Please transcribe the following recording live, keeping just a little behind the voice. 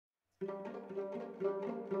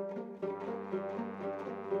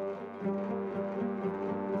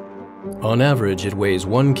On average, it weighs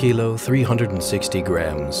 1 kilo, 360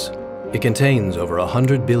 grams. It contains over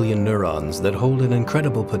 100 billion neurons that hold an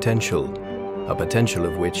incredible potential, a potential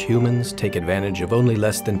of which humans take advantage of only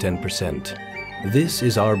less than 10%. This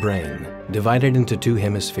is our brain, divided into two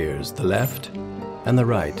hemispheres, the left and the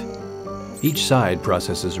right. Each side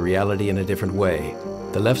processes reality in a different way.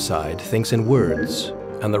 The left side thinks in words,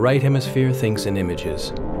 and the right hemisphere thinks in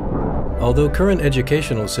images. Although current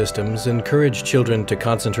educational systems encourage children to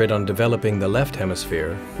concentrate on developing the left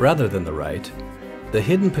hemisphere rather than the right, the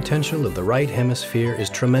hidden potential of the right hemisphere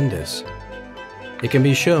is tremendous. It can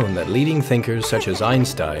be shown that leading thinkers such as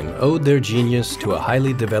Einstein owed their genius to a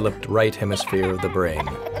highly developed right hemisphere of the brain.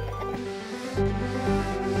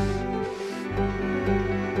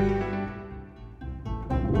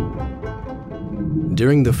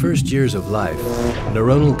 During the first years of life,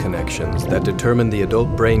 neuronal connections that determine the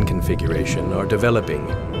adult brain configuration are developing.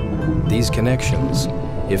 These connections,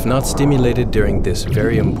 if not stimulated during this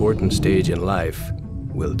very important stage in life,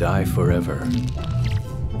 will die forever.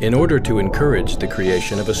 In order to encourage the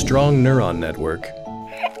creation of a strong neuron network,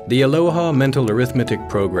 the ALOHA Mental Arithmetic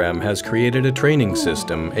program has created a training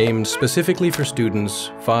system aimed specifically for students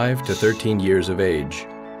 5 to 13 years of age.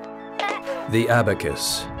 The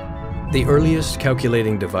abacus. The earliest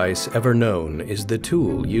calculating device ever known is the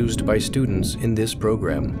tool used by students in this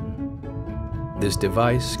program. This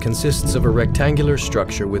device consists of a rectangular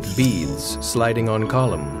structure with beads sliding on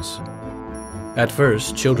columns. At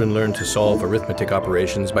first, children learn to solve arithmetic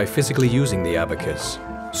operations by physically using the abacus.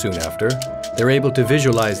 Soon after, they're able to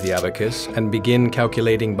visualize the abacus and begin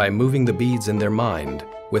calculating by moving the beads in their mind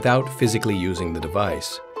without physically using the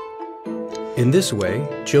device. In this way,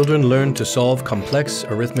 children learn to solve complex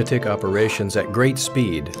arithmetic operations at great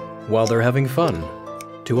speed while they're having fun.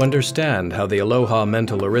 To understand how the ALOHA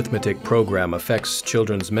Mental Arithmetic program affects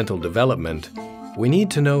children's mental development, we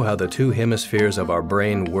need to know how the two hemispheres of our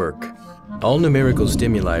brain work. All numerical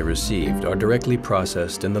stimuli received are directly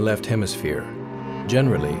processed in the left hemisphere.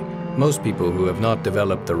 Generally, most people who have not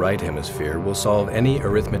developed the right hemisphere will solve any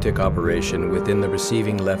arithmetic operation within the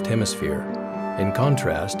receiving left hemisphere. In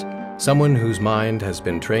contrast, someone whose mind has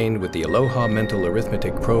been trained with the ALOHA Mental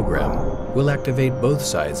Arithmetic program will activate both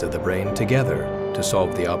sides of the brain together to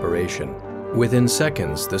solve the operation. Within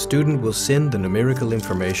seconds, the student will send the numerical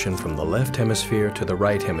information from the left hemisphere to the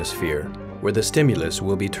right hemisphere, where the stimulus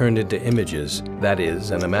will be turned into images. That is,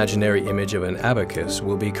 an imaginary image of an abacus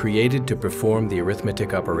will be created to perform the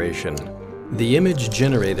arithmetic operation. The image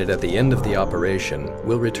generated at the end of the operation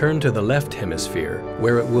will return to the left hemisphere,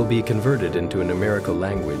 where it will be converted into a numerical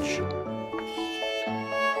language.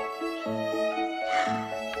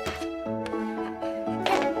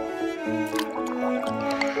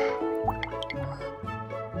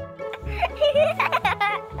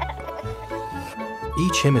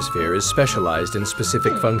 Each hemisphere is specialized in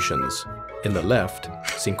specific functions. In the left,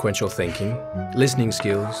 sequential thinking, listening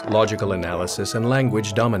skills, logical analysis, and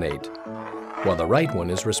language dominate, while the right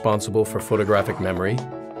one is responsible for photographic memory,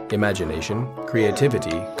 imagination,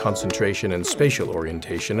 creativity, concentration, and spatial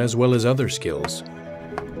orientation, as well as other skills.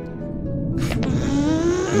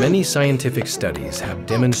 Many scientific studies have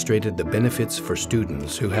demonstrated the benefits for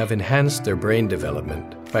students who have enhanced their brain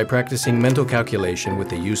development by practicing mental calculation with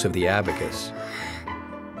the use of the abacus.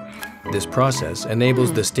 This process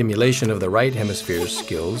enables the stimulation of the right hemisphere's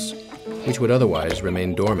skills, which would otherwise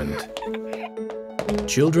remain dormant.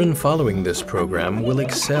 Children following this program will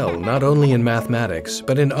excel not only in mathematics,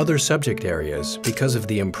 but in other subject areas because of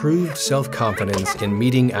the improved self-confidence in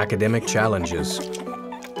meeting academic challenges.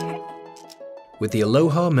 With the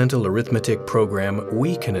ALOHA Mental Arithmetic program,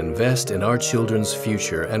 we can invest in our children's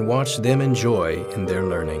future and watch them enjoy in their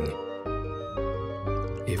learning.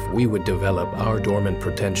 If we would develop our dormant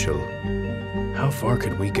potential, how far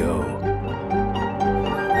could we go?